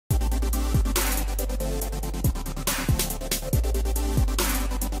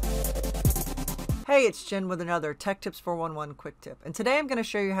Hey, it's Jen with another Tech Tips 411 quick tip. And today I'm going to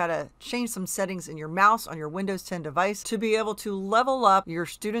show you how to change some settings in your mouse on your Windows 10 device to be able to level up your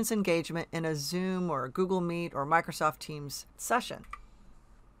students' engagement in a Zoom or a Google Meet or Microsoft Teams session.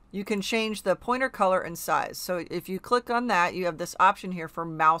 You can change the pointer color and size. So if you click on that, you have this option here for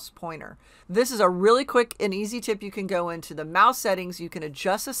mouse pointer. This is a really quick and easy tip. You can go into the mouse settings. You can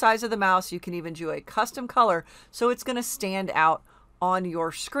adjust the size of the mouse. You can even do a custom color so it's going to stand out on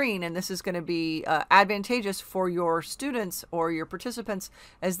your screen, and this is going to be advantageous for your students or your participants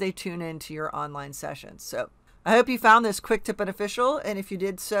as they tune into your online sessions. So I hope you found this quick tip beneficial, and if you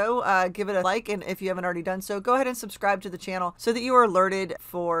did so, give it a like, and if you haven't already done so, go ahead and subscribe to the channel so that you are alerted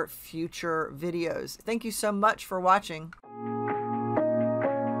for future videos. Thank you so much for watching.